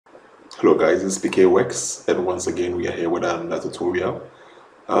Hello guys, it's PK Wex, and once again we are here with another tutorial.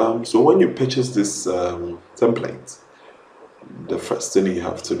 So when you purchase this template, the first thing you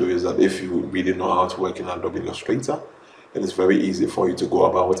have to do is that if you really know how to work in Adobe Illustrator, it is very easy for you to go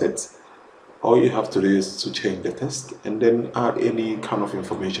about it. All you have to do is to change the text and then add any kind of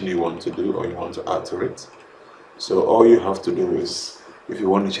information you want to do or you want to add to it. So all you have to do is, if you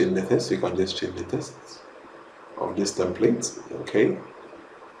want to change the text, you can just change the text of this template, okay?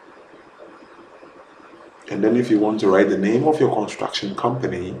 And then if you want to write the name of your construction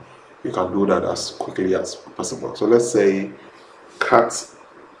company, you can do that as quickly as possible. So let's say Cat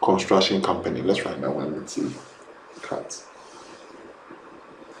Construction Company. Let's write that one. Let's see. Cat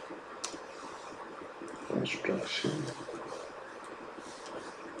Construction.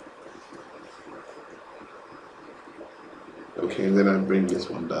 Okay, and then I bring this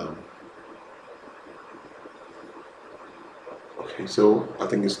one down. Okay, so I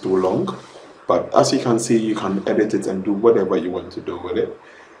think it's too long. But as you can see, you can edit it and do whatever you want to do with it.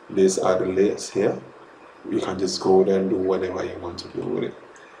 These are the layers here. You can just go there and do whatever you want to do with it.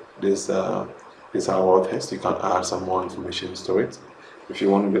 These are our tests. You can add some more information to it. If you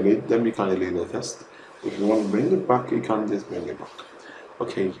want to delete them, you can delete the test. If you want to bring it back, you can just bring it back.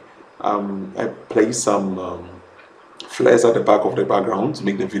 Okay, I placed some flares at the back of the background to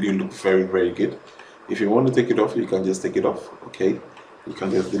make the video look very, very good. If you want to take it off, you can just take it off. Okay, you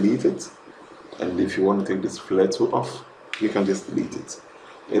can just delete it. And if you want to take this flare tool off, you can just delete it.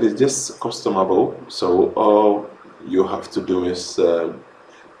 It is just customable, so all you have to do is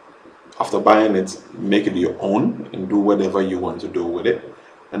after buying it, make it your own and do whatever you want to do with it,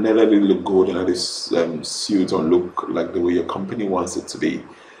 and then let it look good and let it suit or look like the way your company wants it to be.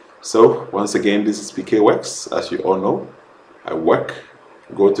 So once again, this is PK Works. As you all know, I work.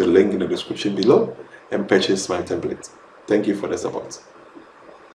 Go to the link in the description below and purchase my template. Thank you for the support.